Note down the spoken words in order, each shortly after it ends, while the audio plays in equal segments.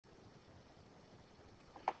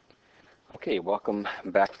Okay, welcome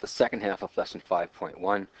back to the second half of lesson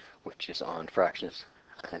 5.1, which is on fractions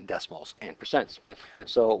and decimals and percents.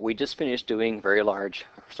 So we just finished doing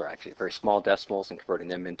actually very small decimals and converting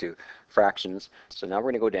them into fractions. So now we're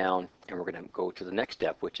going to go down and we're going to go to the next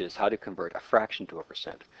step, which is how to convert a fraction to a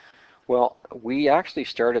percent. Well, we actually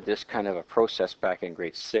started this kind of a process back in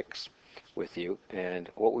grade 6 with you, and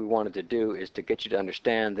what we wanted to do is to get you to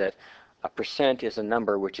understand that a percent is a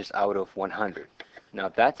number which is out of 100. Now,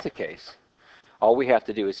 if that's the case, all we have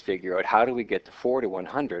to do is figure out how do we get to 4 to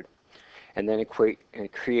 100 and then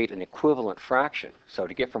create an equivalent fraction. So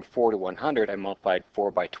to get from 4 to 100, I multiplied 4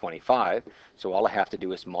 by 25. So all I have to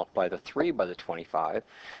do is multiply the 3 by the 25,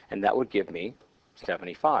 and that would give me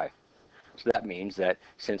 75. So that means that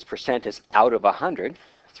since percent is out of 100,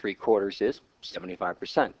 3/4 is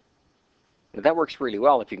 75%. Now that works really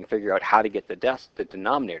well if you can figure out how to get the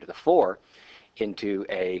denominator, the 4, into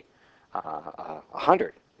a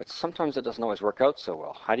 100. But sometimes it doesn't always work out so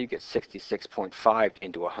well. How do you get 66.5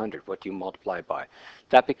 into 100? What do you multiply by?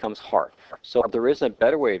 That becomes hard. So there is a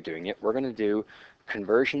better way of doing it. We're going to do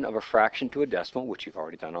conversion of a fraction to a decimal, which you've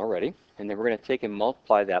already done already, and then we're going to take and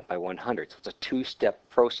multiply that by 100. So it's a two-step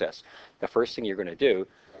process. The first thing you're going to do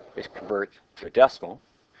is convert to a decimal.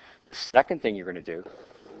 The second thing you're going to do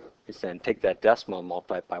is then take that decimal and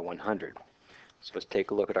multiply it by 100. So let's take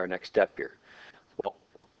a look at our next step here.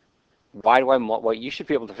 Well, you should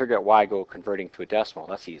be able to figure out why I go converting to a decimal.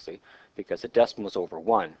 That's easy, because a decimal is over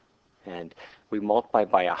 1. And we multiply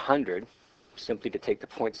by 100 simply to take the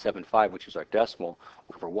 0.75, which is our decimal,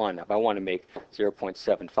 over 1. If I want to make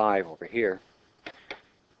 0.75 over here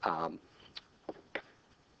out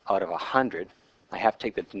of 100, I have to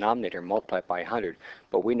take the denominator and multiply it by 100.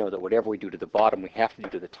 But we know that whatever we do to the bottom, we have to do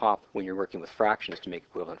to the top when you're working with fractions to make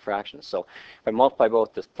equivalent fractions. So if I multiply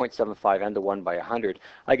both the 0.75 and the 1 by 100,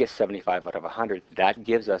 I get 75 out of 100. That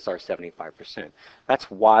gives us our 75%.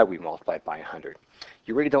 That's why we multiply by 100.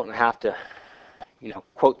 You really don't have to,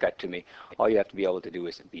 quote that to me. All you have to be able to do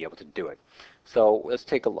is be able to do it. So let's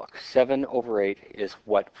take a look. 7 over 8 is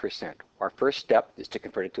what percent? Our first step is to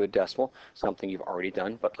convert it to a decimal, something you've already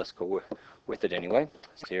done, but let's go with it anyway.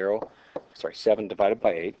 7 divided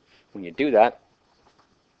by 8. When you do that,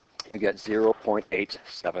 you get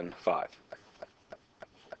 0.875.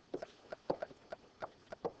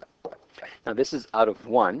 Now this is out of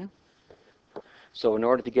 1. So in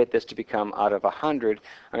order to get this to become out of 100,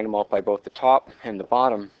 I'm going to multiply both the top and the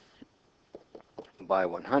bottom by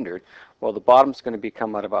 100. Well, the bottom's going to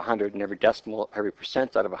become out of 100, and every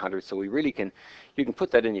percent's out of 100. So you can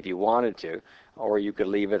put that in if you wanted to, or you could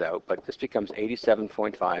leave it out. But this becomes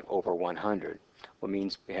 87.5 over 100, which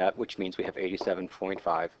means we have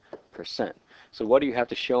 87.5%. So what do you have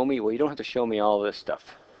to show me? Well, you don't have to show me all this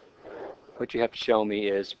stuff. What you have to show me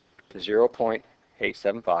is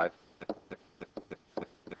 0.875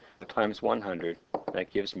 times 100.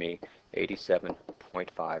 That gives me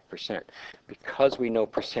 87.5%. Because we know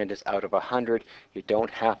percent is out of 100, you don't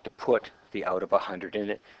have to put the out of 100 in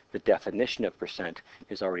it. The definition of percent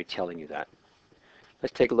is already telling you that.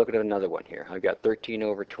 Let's take a look at another one here. I've got 13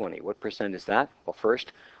 over 20. What percent is that? Well,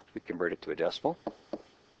 first, we convert it to a decimal.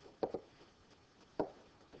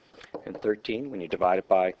 And 13, when you divide it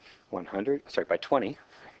by 20,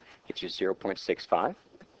 gives you 0.65.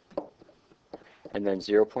 And then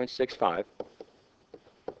 0.65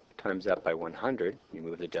 times that by 100, you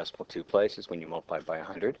move the decimal 2 places when you multiply by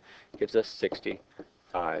 100, gives us 65%.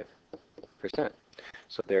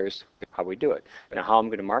 So there's how we do it. Now how I'm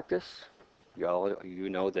going to mark this, you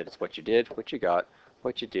know that it's what you did, what you got,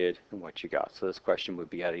 what you did, and what you got. So this question would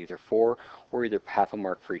be at either 4 or either half a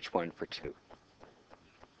mark for each one for 2.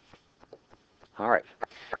 All right.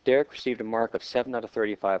 Derek received a mark of 7 out of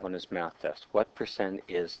 35 on his math test. What percent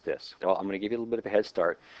is this? Well, I'm going to give you a little bit of a head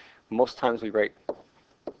start. Most times we write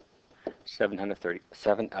 7 out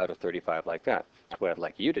of 35 like that. What I'd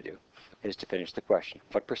like you to do is to finish the question.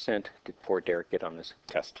 What percent did poor Derek get on this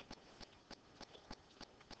test?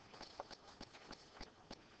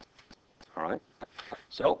 All right.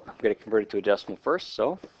 So I'm going to convert it to a decimal first.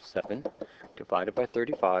 So 7 divided by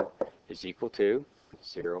 35 is equal to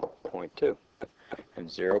 0.2. And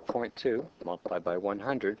 0.2 multiplied by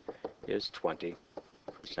 100 is 20%.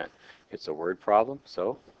 It's a word problem,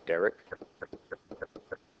 so Derek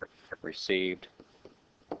received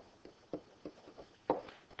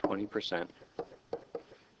 20%.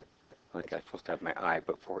 I think I'm supposed to have my I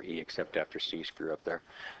before E, except after C screw up there.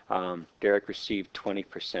 Derek received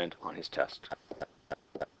 20% on his test.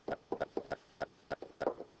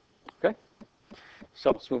 Okay,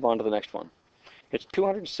 so let's move on to the next one. It's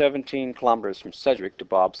 217 kilometers from Sedgwick to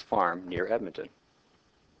Bob's farm near Edmonton.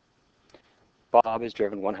 Bob has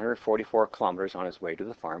driven 144 kilometers on his way to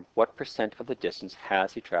the farm. What percent of the distance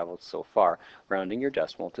has he traveled so far? Rounding your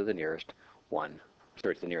decimal to the nearest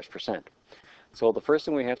to the nearest percent. So the first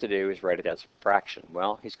thing we have to do is write it as a fraction.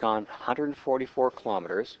 Well, he's gone 144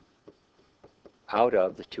 kilometers out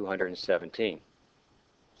of the 217.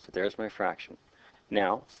 So there's my fraction.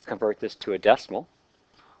 Now, convert this to a decimal.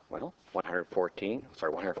 Well,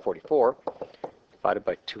 144 divided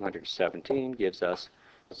by 217 gives us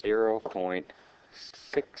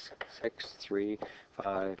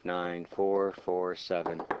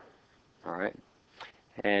 0.663594447. All right.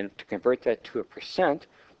 And to convert that to a percent,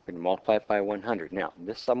 we're going to multiply it by 100. Now,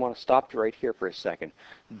 this I want to stop right here for a second.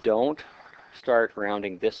 Don't start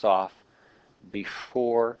rounding this off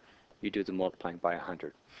before you do the multiplying by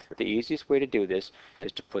 100. The easiest way to do this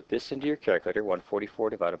is to put this into your calculator, 144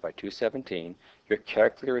 divided by 217. Your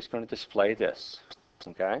calculator is going to display this.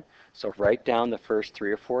 Okay? So write down the first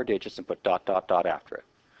 3 or 4 digits and put dot, dot, dot after it.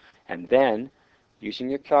 And then, using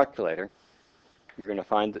your calculator, you're going to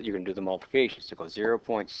find that you're going to do the multiplication. So go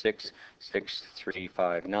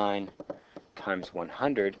 0.66359 times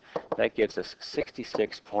 100. That gives us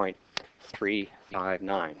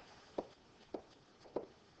 66.359.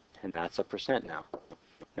 And that's a percent now.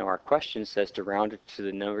 Now our question says to round it to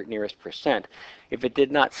the nearest percent. If it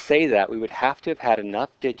did not say that, we would have to have had enough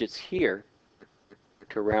digits here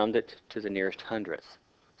to round it to the nearest hundredth.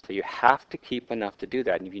 So you have to keep enough to do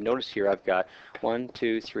that. And if you notice here, I've got 1,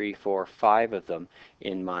 2, 3, 4, 5 of them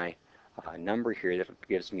in my number here that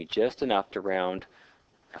gives me just enough to round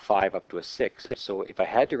a 5 up to a 6. So if I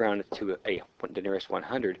had to round it to the nearest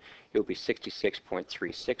 100, it would be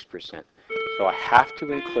 66.36%. So I have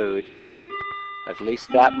to include at least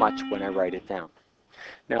that much when I write it down.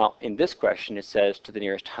 Now, in this question, it says to the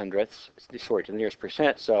nearest hundredths, to the nearest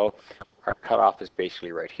percent, so our cutoff is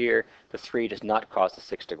basically right here. The 3 does not cause the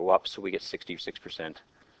 6 to go up, so we get 66%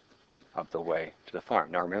 of the way to the farm.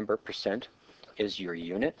 Now remember, percent is your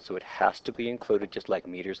unit, so it has to be included just like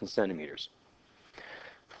meters and centimeters.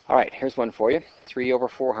 All right, here's one for you. 3 over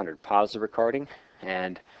 400. Pause the recording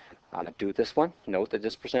and do this one. Note that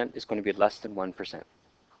this percent is going to be less than 1%.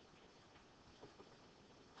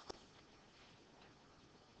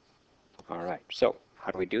 All right, so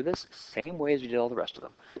how do we do this? Same way as we did all the rest of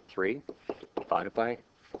them. 3 divided by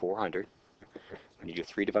 400. When you do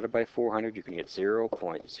 3 divided by 400, you can get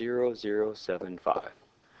 0.0075.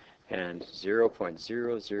 And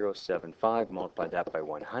 0.0075, multiply that by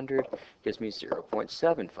 100, gives me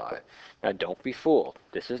 0.75. Now don't be fooled.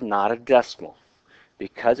 This is not a decimal.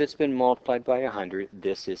 Because it's been multiplied by 100,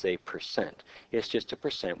 this is a percent. It's just a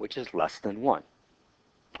percent, which is less than 1.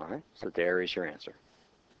 All right, so there is your answer.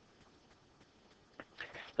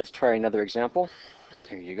 Let's try another example.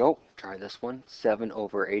 Here you go. Try this one. 7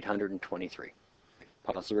 over 823.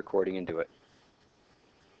 Pause the recording and do it.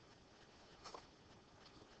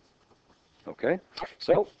 Okay,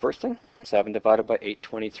 so first thing, 7 divided by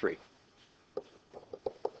 823.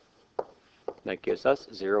 That gives us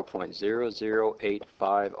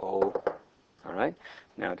 0.00850. All right,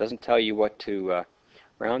 now it doesn't tell you what to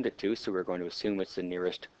round it to, so we're going to assume it's the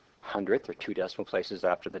nearest hundredth, or 2 decimal places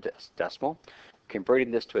after the decimal. Converting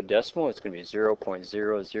this to a decimal, it's going to be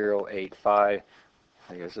 0.0085. I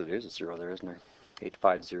guess there's a 0 there, isn't there?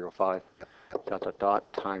 8505 dot dot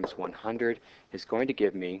dot times 100 is going to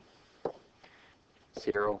give me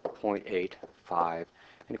 0.85.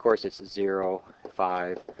 And of course it's 0,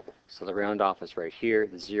 5. So the round off is right here.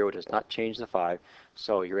 The 0 does not change the 5.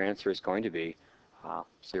 So your answer is going to be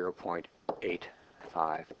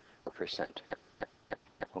 0.85%.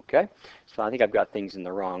 Okay, so I think I've got things in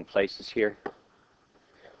the wrong places here.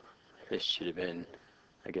 This should have been,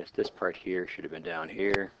 I guess this part here should have been down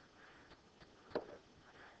here.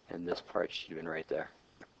 And this part should have been right there.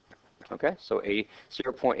 Okay, so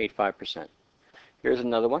 0.85%. Here's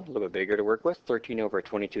another one, a little bit bigger to work with. 13 over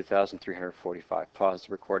 22,345. Pause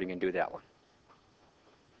the recording and do that one.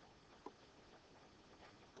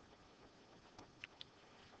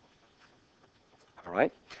 All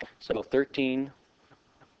right, so 13.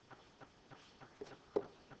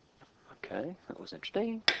 Okay, that was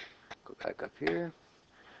interesting. Go back up here.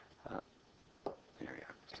 There we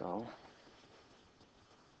are. So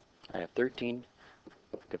I have 13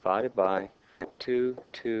 divided by 2,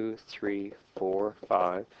 2, 3, 4,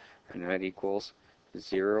 5, and that equals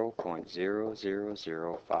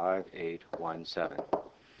 0.00058117.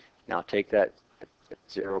 Now take that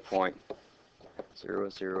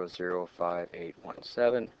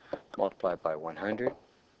 0.00058117, multiply by 100,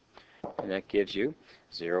 and that gives you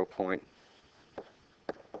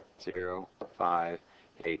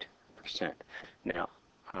 0.058%. Now,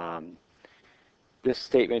 This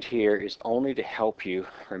statement here is only to help you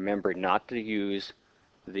remember not to use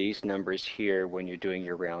these numbers here when you're doing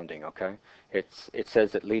your rounding, okay? It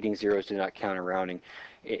says that leading zeros do not count in rounding.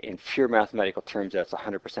 In pure mathematical terms, that's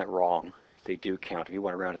 100% wrong. They do count. If you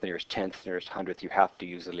want to round to the nearest tenth, nearest hundredth, you have to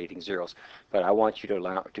use the leading zeros. But I want you to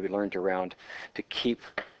learn to round, to keep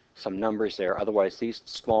some numbers there. Otherwise, these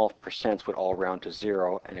small percents would all round to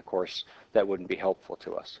zero, and of course, that wouldn't be helpful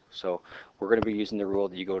to us. So we're going to be using the rule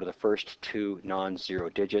that you go to the first two non-zero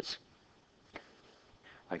digits,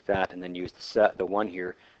 like that, and then use the 1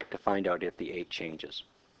 here to find out if the 8 changes.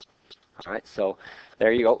 All right, so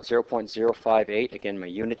there you go, 0.058. Again, my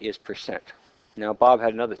unit is percent. Now, Bob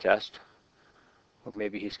had another test. Or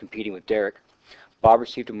maybe he's competing with Derek. Bob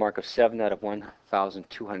received a mark of 7 out of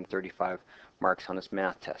 1,235 marks on his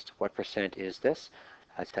math test. What percent is this?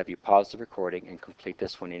 Let's have you pause the recording and complete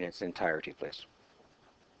this one in its entirety, please.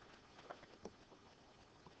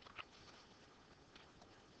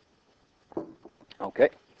 Okay,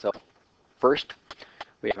 so first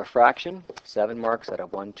we have a fraction, 7 marks out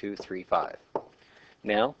of 1, 2, 3, 5.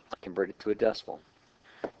 Now, convert it to a decimal.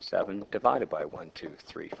 7 divided by 1, 2,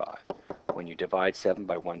 3, 5. When you divide 7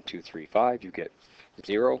 by 1, 2, 3, 5, you get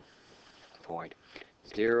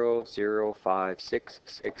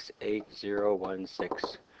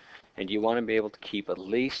 0.005668016. And you want to be able to keep at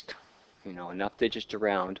least, enough digits to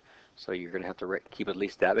round, so you're going to have to keep at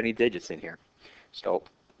least that many digits in here. So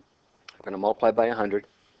I'm going to multiply by 100,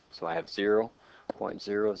 so I have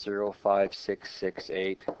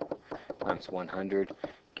 0.005668 times 100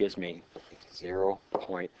 gives me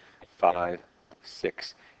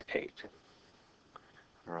 0.568.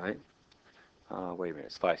 All right. Wait a minute,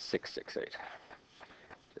 it's 5668.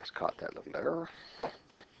 Just caught that little error. All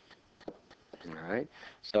right.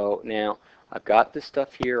 So now I've got this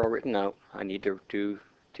stuff here all written out. I need to do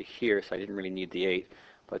to here, so I didn't really need the 8.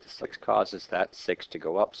 But the 6 causes that 6 to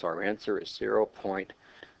go up, so our answer is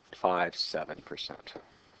 0.57%.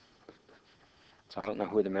 So I don't know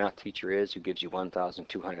who the math teacher is who gives you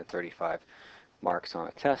 1,235 marks on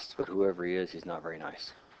a test, but whoever he is, he's not very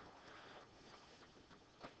nice.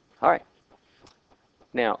 All right.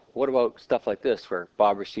 Now, what about stuff like this, where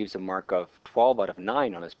Bob receives a mark of 12 out of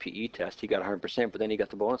 9 on his PE test? He got 100%, but then he got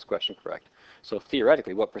the bonus question correct. So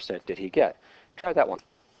theoretically, what percent did he get? Try that one.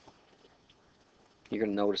 You're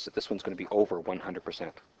going to notice that this one's going to be over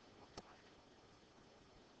 100%.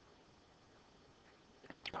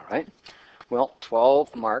 All right. Well,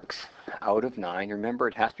 12 marks out of 9. Remember,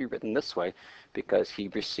 it has to be written this way because he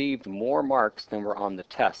received more marks than were on the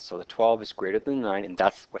test. So the 12 is greater than 9, and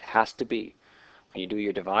that's what has to be. When you do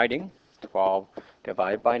your dividing, 12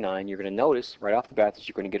 divided by 9, you're going to notice right off the bat that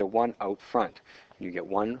you're going to get a 1 out front. You get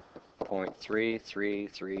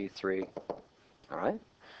 1.3333. All right.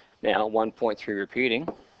 Now, 1.3 repeating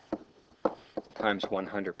times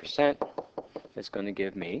 100% is going to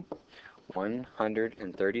give me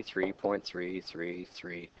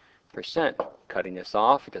 133.333%. Cutting this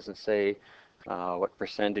off, it doesn't say what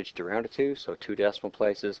percentage to round it to, so 2 decimal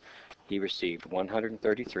places. He received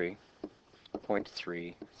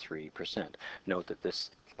 133.33%. Note that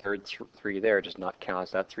this third 3 there does not count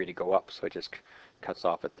as that 3 to go up, so it just cuts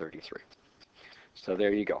off at 33. So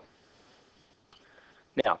there you go.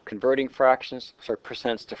 Now, converting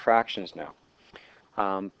percents to fractions now.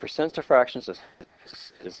 Percents to fractions is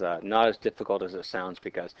not as difficult as it sounds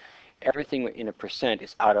because everything in a percent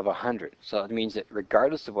is out of 100. So it means that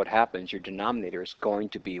regardless of what happens, your denominator is going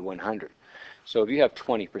to be 100. So if you have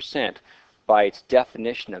 20%, by its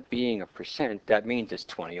definition of being a percent, that means it's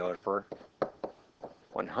 20 over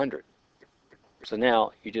 100. So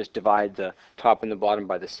now you just divide the top and the bottom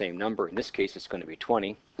by the same number. In this case, it's going to be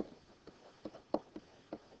 20.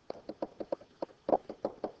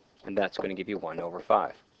 And that's going to give you 1 over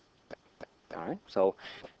 5. All right, so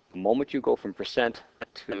the moment you go from percent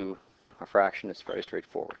to a fraction, it's very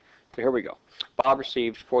straightforward. So here we go. Bob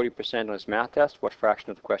received 40% on his math test. What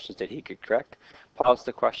fraction of the questions did he get correct? Pause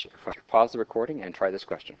the recording and try this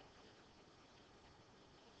question.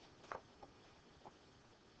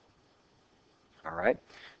 All right,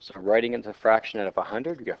 so writing into the fraction out of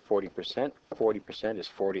 100, we got 40%. 40% is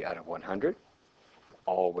 40 out of 100,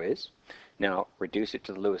 always. Now reduce it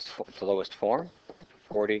to the lowest form.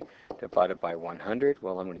 40 divided by 100.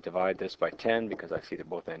 Well, I'm going to divide this by 10 because I see they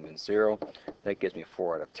both end in 0. That gives me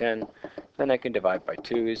 4 out of 10. Then I can divide by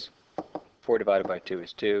 2's. 4 divided by 2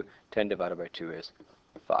 is 2. 10 divided by 2 is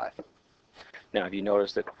 5. Now, if you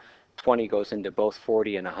notice that 20 goes into both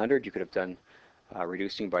 40 and 100, you could have done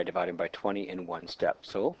reducing by dividing by 20 in one step.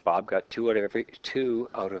 So Bob got 2 out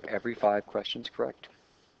of every 5 questions correct.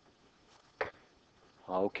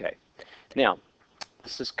 Okay. Now,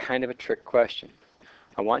 this is kind of a trick question.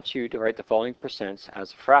 I want you to write the following percents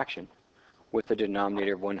as a fraction with the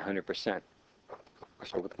denominator of 100%.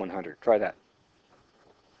 So with 100. Try that.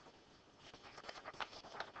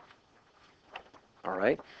 All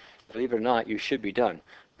right. Believe it or not, you should be done.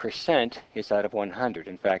 Percent is out of 100.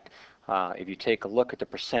 In fact, if you take a look at the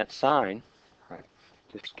percent sign, all right,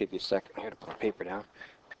 just give you a second here to put paper down.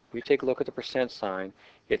 If you take a look at the percent sign,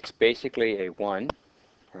 it's basically a 1,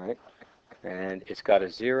 right? And it's got a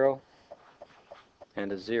 0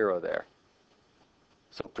 and a 0 there.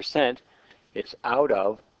 So percent, it's out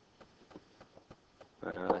of,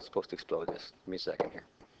 I'm supposed to explode this. Give me a second here.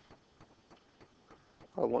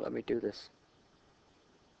 Oh, it won't let me do this.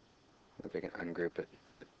 If I can ungroup it.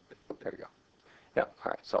 There we go. Yeah,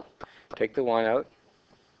 all right, so take the 1 out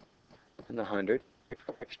and the 100,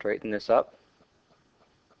 straighten this up,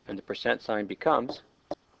 and the percent sign becomes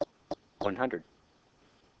 100.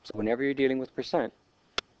 So whenever you're dealing with percent,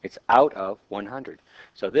 it's out of 100.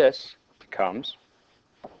 So this becomes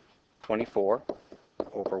 24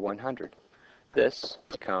 over 100. This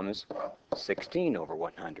becomes 16 over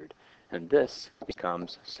 100. And this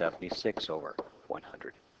becomes 76 over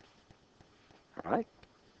 100. All right?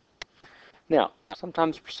 Now,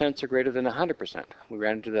 sometimes percents are greater than 100%. We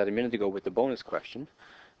ran into that a minute ago with the bonus question.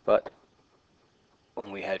 But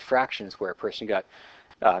when we had fractions where a person got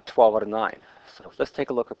 12 out of 9. So let's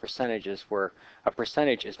take a look at percentages where a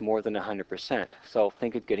percentage is more than 100%. So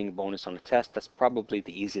think of getting a bonus on a test. That's probably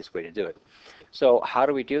the easiest way to do it. So how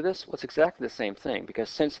do we do this? Well, it's exactly the same thing, because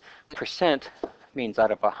since percent means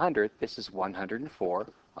out of 100, this is 104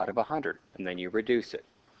 out of 100, and then you reduce it.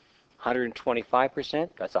 125%,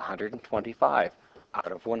 that's 125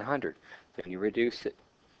 out of 100. Then you reduce it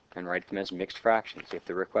and write them as mixed fractions if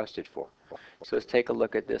they're requested for. So let's take a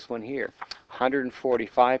look at this one here.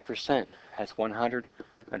 145%, that's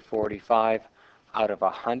 145 out of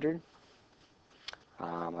 100.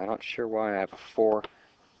 I'm not sure why I have a 4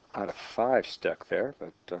 out of 5 stuck there,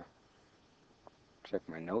 but check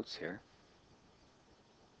my notes here.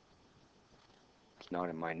 It's not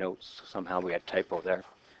in my notes. Somehow we had typo there.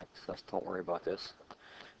 So don't worry about this.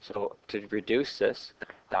 So to reduce this,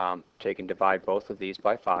 take and divide both of these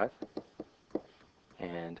by 5.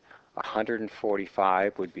 And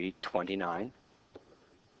 145 would be 29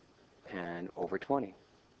 and over 20.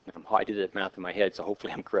 I did that math in my head, so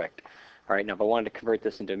hopefully I'm correct. All right, now if I wanted to convert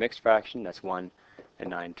this into a mixed fraction, that's 1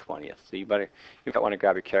 and 9/20. So you might want to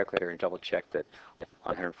grab your calculator and double check that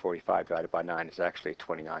 145 divided by 9 is actually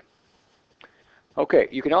 29. Okay,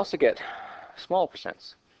 you can also get small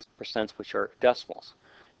percents which are decimals.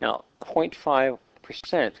 Now,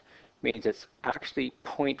 0.5% means it's actually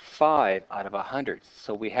 0.5 out of 100.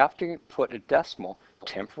 So we have to put a decimal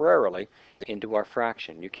temporarily into our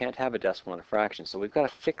fraction. You can't have a decimal in a fraction, so we've got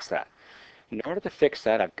to fix that. In order to fix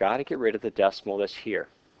that, I've got to get rid of the decimal that's here.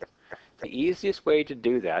 The easiest way to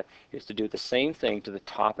do that is to do the same thing to the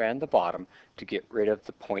top and the bottom to get rid of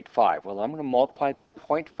the 0.5. Well, I'm going to multiply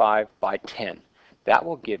 0.5 by 10. That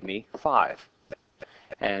will give me 5.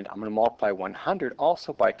 And I'm going to multiply 100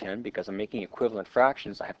 also by 10 because I'm making equivalent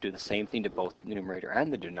fractions. I have to do the same thing to both the numerator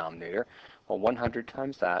and the denominator. Well, 100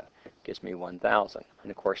 times that gives me 1,000.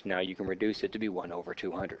 And of course, now you can reduce it to be 1 over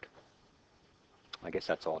 200. I guess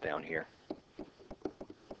that's all down here.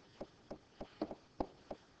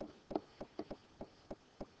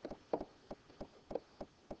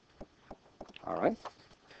 All right.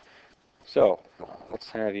 So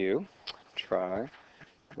let's have you try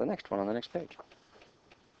the next one on the next page.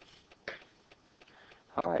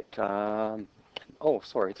 All right. Oh,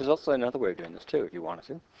 sorry. There's also another way of doing this too, if you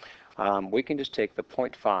wanted to. We can just take the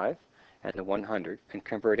 0.5 and the 100 and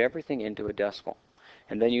convert everything into a decimal,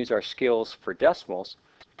 and then use our skills for decimals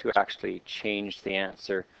to actually change the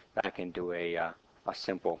answer back into a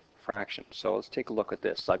simple fraction. So let's take a look at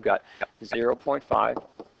this. So I've got 0.5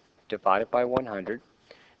 divided by 100.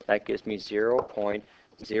 That gives me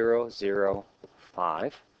 0.005.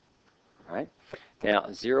 All right. Now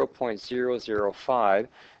 0.005,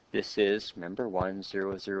 this is, remember, 1000,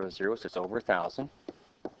 so it's over 1,000.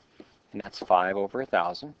 And that's 5 over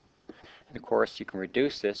 1,000. And of course, you can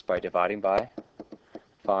reduce this by dividing by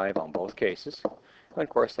 5 on both cases. And of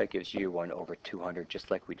course, that gives you 1 over 200,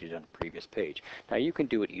 just like we did on the previous page. Now you can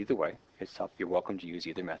do it either way. You're welcome to use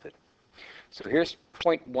either method. So here's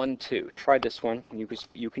 0.12. Try this one.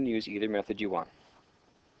 You can use either method you want.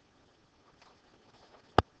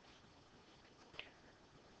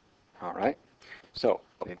 All right. So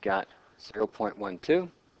we've got 0.12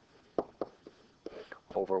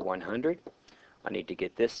 over 100. I need to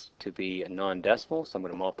get this to be a non-decimal, so I'm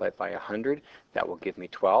going to multiply it by 100. That will give me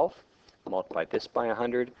 12. multiply this by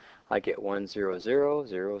 100, I get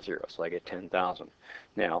 10000, so I get 10,000.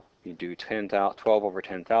 Now, you do 12 over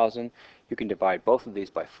 10,000, you can divide both of these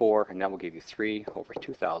by 4, and that will give you 3 over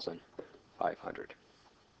 2,500.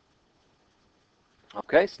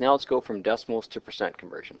 Okay, so now let's go from decimals to percent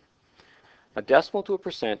conversion. A decimal to a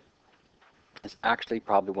percent is actually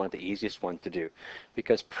probably one of the easiest ones to do,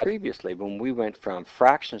 because previously when we went from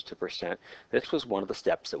fractions to percent, this was one of the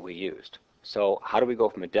steps that we used. So how do we go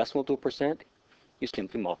from a decimal to a percent? You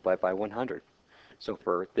simply multiply by 100. So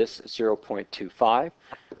for this 0.25,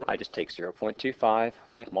 I just take 0.25,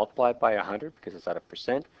 multiply it by 100 because it's at a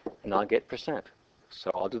percent, and I'll get percent.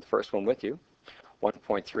 So I'll do the first one with you.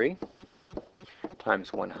 1.3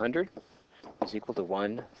 times 100 is equal to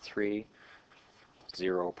 130%.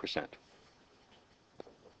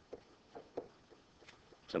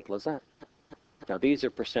 Simple as that. Now these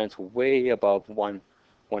are percents way above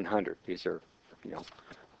 100. These are,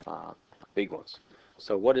 big ones.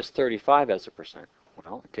 So what is 35 as a percent?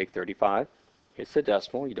 Well, take 35. It's the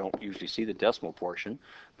decimal. You don't usually see the decimal portion,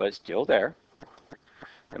 but it's still there.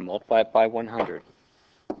 And multiply it by 100.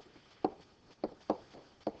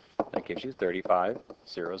 That gives you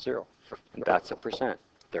 3500. And that's a percent.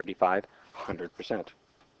 3,500%.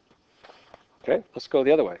 Okay, let's go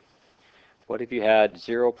the other way. What if you had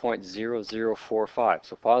 0.0045?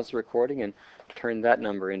 So pause the recording and turn that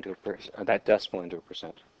number into that decimal into a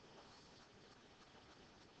percent.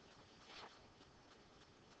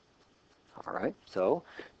 All right, so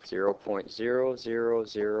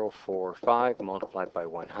 0.00045 multiplied by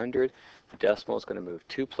 100. The decimal is going to move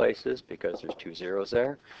 2 places because there's 2 zeros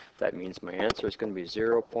there. That means my answer is going to be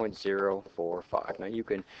 0.045. Now you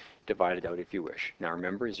can divide it out if you wish. Now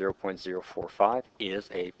remember, 0.045 is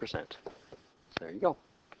a percent. So there you go.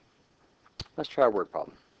 Let's try a word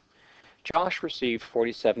problem. Josh received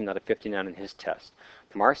 47 out of 59 in his test.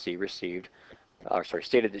 Marcy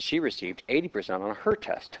stated that she received 80% on her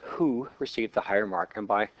test. Who received the higher mark and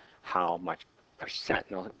by how much percent?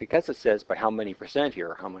 Now, because it says by how many percent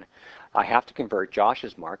here, I have to convert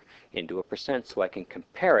Josh's mark into a percent so I can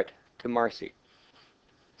compare it to Marcy.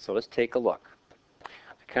 So let's take a look.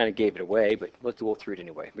 I kind of gave it away, but let's go through it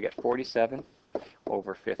anyway. We got 47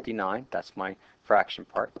 over 59. That's my fraction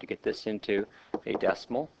part. To get this into a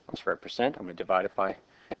decimal, a percent, I'm going to divide it by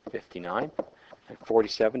 59.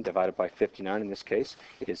 47 divided by 59 in this case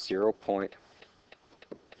is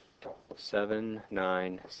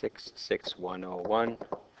 0.7966101.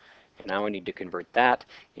 And now I need to convert that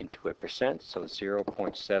into a percent. So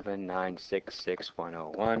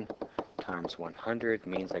 0.7966101 times 100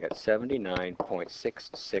 means I got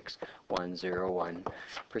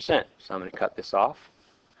 79.66101%. So I'm going to cut this off,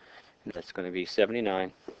 and that's going to be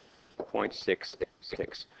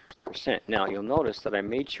 79.66%. Now you'll notice that I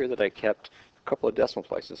made sure that I kept a couple of decimal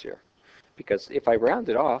places here, because if I round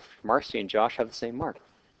it off, Marcy and Josh have the same mark,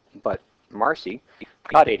 but Marcy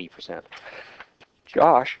got 80%.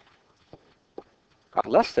 Josh got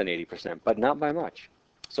less than 80%, but not by much.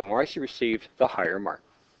 So Marcy received the higher mark.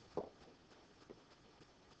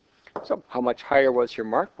 So how much higher was your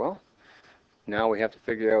mark? Well, now we have to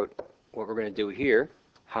figure out what we're going to do here.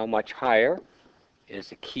 How much higher is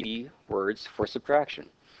the key words for subtraction.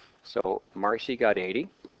 So Marcy got 80.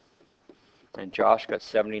 And Josh got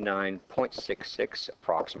 79.66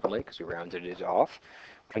 approximately, because we rounded it off.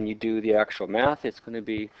 When you do the actual math, it's going to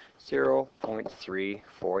be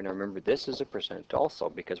 0.34. Now remember, this is a percent also,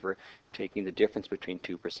 because we're taking the difference between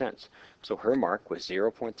 2 percents. So her mark was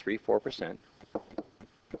 0.34%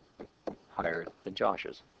 higher than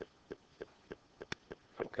Josh's.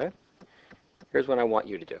 Okay? Here's what I want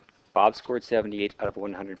you to do. Bob scored 78 out of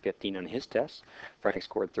 115 on his test. Frank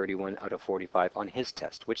scored 31 out of 45 on his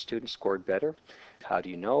test. Which student scored better? How do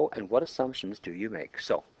you know? And what assumptions do you make?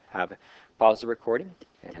 So pause the recording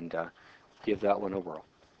and give that one a whirl.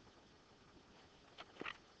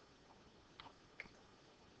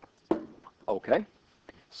 Okay,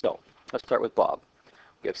 so let's start with Bob.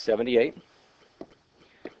 We have 78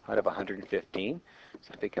 out of 115.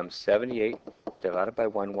 So it becomes 78 divided by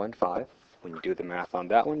 115. When you do the math on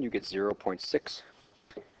that one, you get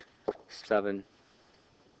 0.67828.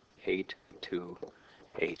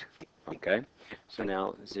 Okay, so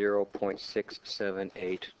now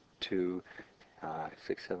 0.6782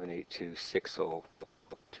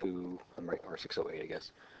 602 or 608, I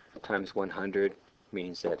guess, times 100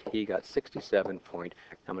 means that he got 67 point.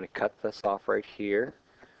 I'm going to cut this off right here.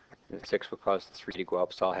 And 6 will cause the 3 to go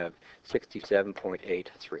up, so I'll have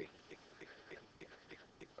 67.83.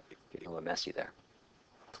 Getting a little messy there.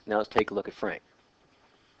 Now let's take a look at Frank.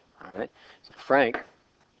 All right, so Frank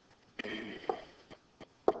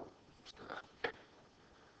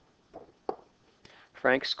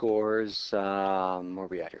Frank scores, where are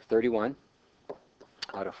we at here? 31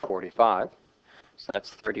 out of 45. So that's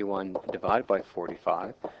 31 divided by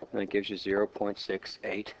 45, and that gives you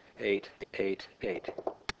 0.68888.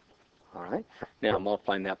 All right. Now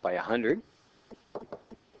multiplying that by 100.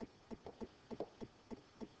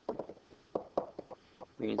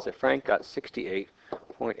 Means that Frank got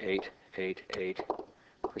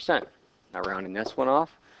 68.888%. Now rounding this one off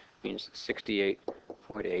means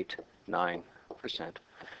 68.89%.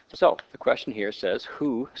 So the question here says,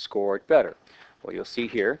 who scored better? Well, you'll see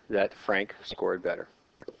here that Frank scored better.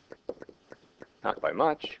 Not by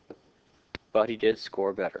much, but he did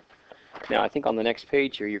score better. Now I think on the next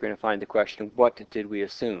page here you're going to find the question, what did we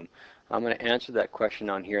assume? I'm going to answer that question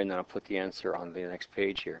on here, and then I'll put the answer on the next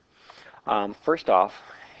page here. First off,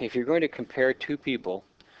 if you're going to compare two people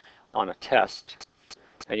on a test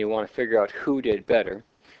and you want to figure out who did better,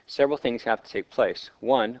 several things have to take place.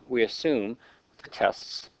 One, we assume the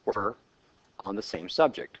tests were on the same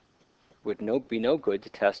subject. It would be no good to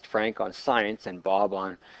test Frank on science and Bob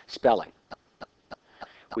on spelling.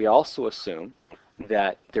 We also assume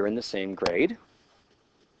that they're in the same grade.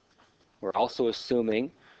 We're also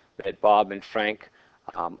assuming that Bob and Frank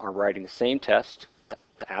are writing the same test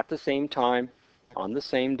at the same time, on the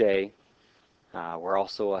same day. We're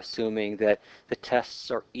also assuming that the tests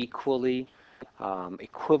are equally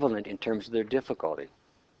equivalent in terms of their difficulty.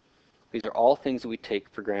 These are all things that we take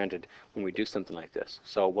for granted when we do something like this.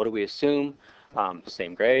 So what do we assume?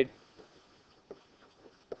 Same grade,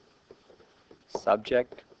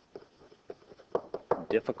 subject,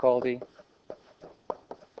 difficulty,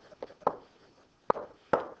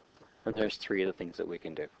 and there's three of the things that we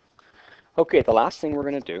can do. Okay, the last thing we're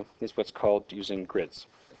going to do is what's called using grids.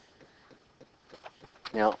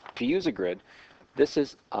 Now, to use a grid, this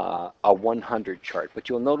is a 100 chart, but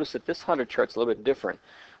you'll notice that this 100 chart's a little bit different.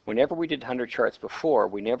 Whenever we did 100 charts before,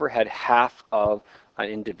 we never had half of an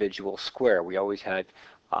individual square. We always had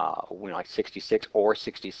like 66 or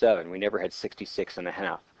 67. We never had 66 and a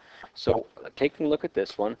half. So taking a look at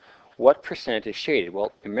this one, what percent is shaded?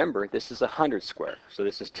 Well, remember, this is 100 square. So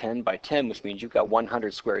this is 10 by 10, which means you've got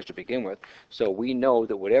 100 squares to begin with. So we know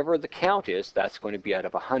that whatever the count is, that's going to be out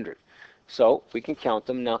of 100. So we can count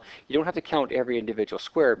them. Now, you don't have to count every individual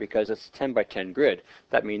square because it's a 10 by 10 grid.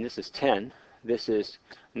 That means this is 10, this is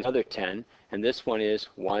another 10, and this one is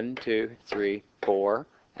 1, 2, 3, 4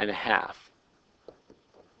 and a half.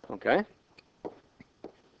 Okay?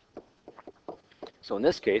 So in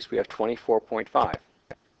this case, we have 24.5.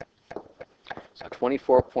 So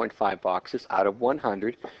 24.5 boxes out of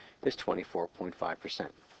 100 is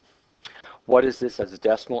 24.5%. What is this as a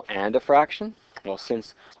decimal and a fraction? Well,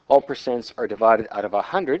 since all percents are divided out of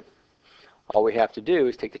 100, all we have to do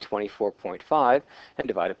is take the 24.5 and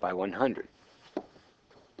divide it by 100.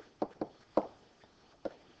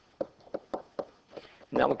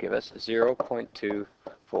 And that will give us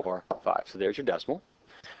 0.245. So there's your decimal.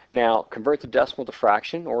 Now, convert the decimal to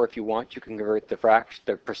fraction, or if you want, you can convert the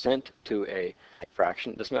percent to a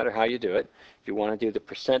fraction. It doesn't matter how you do it. If you want to do the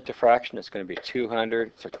percent to fraction, it's going to be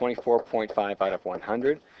 200, so 24.5 out of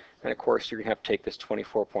 100. And of course, you're going to have to take this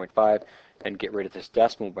 24.5 and get rid of this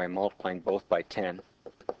decimal by multiplying both by 10.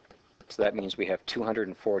 So that means we have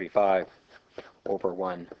 245 over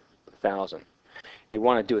 1,000. If you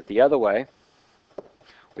want to do it the other way,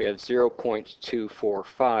 we have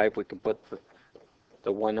 0.245. We can put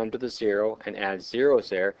the 1 under the 0 and add zeros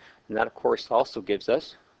there, and that of course also gives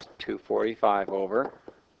us 245 over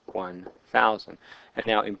 1,000. And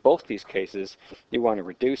now in both these cases you want to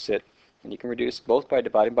reduce it, and you can reduce both by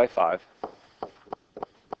dividing by 5,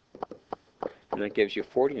 and that gives you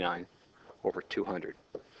 49 over 200.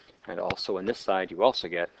 And also on this side you also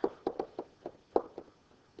get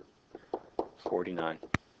 49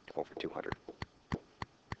 over 200.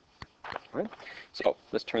 All right. So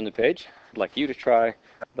let's turn the page. I'd like you to try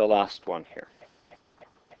the last one here.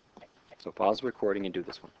 So pause the recording and do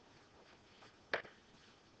this one.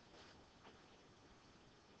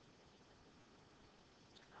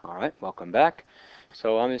 All right, welcome back.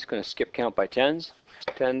 So I'm just going to skip count by tens.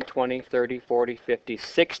 10, 20, 30, 40, 50,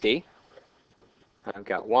 60. I've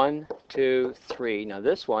got 1, 2, 3. Now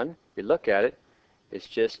this one, if you look at it, is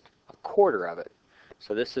just a quarter of it.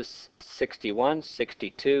 So this is 61,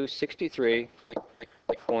 62, 63.25.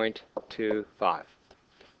 So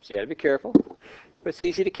you got to be careful, but it's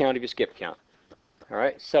easy to count if you skip count. All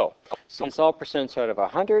right, so since all percents are out of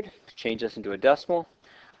 100, change this into a decimal.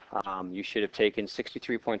 You should have taken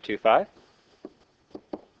 63.25,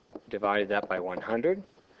 divided that by 100,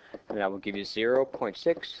 and that will give you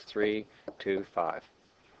 0.6325.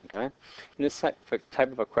 Okay? In this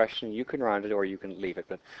type of a question, you can round it or you can leave it,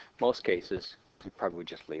 but most cases you probably would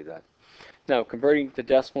just leave that. Now, converting the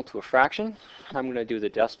decimal to a fraction, I'm going to do the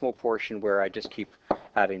decimal portion where I just keep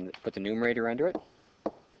put the numerator under it.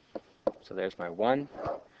 So there's my 1,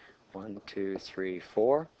 1, 2, 3,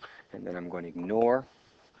 4, and then I'm going to ignore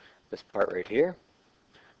this part right here.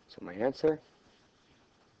 So my answer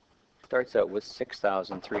starts out with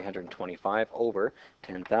 6,325 over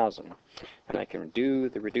 10,000. And I can do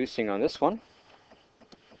the reducing on this one,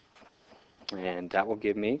 and that will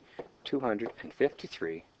give me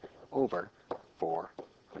 253 over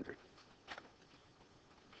 400.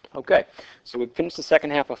 Okay, so we've finished the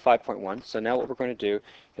second half of 5.1. So now what we're going to do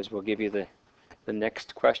is we'll give you the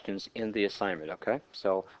next questions in the assignment, okay?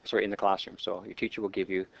 So, sorry, in the classroom. So your teacher will give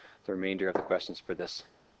you the remainder of the questions for this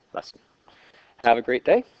lesson. Have a great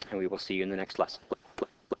day, and we will see you in the next lesson.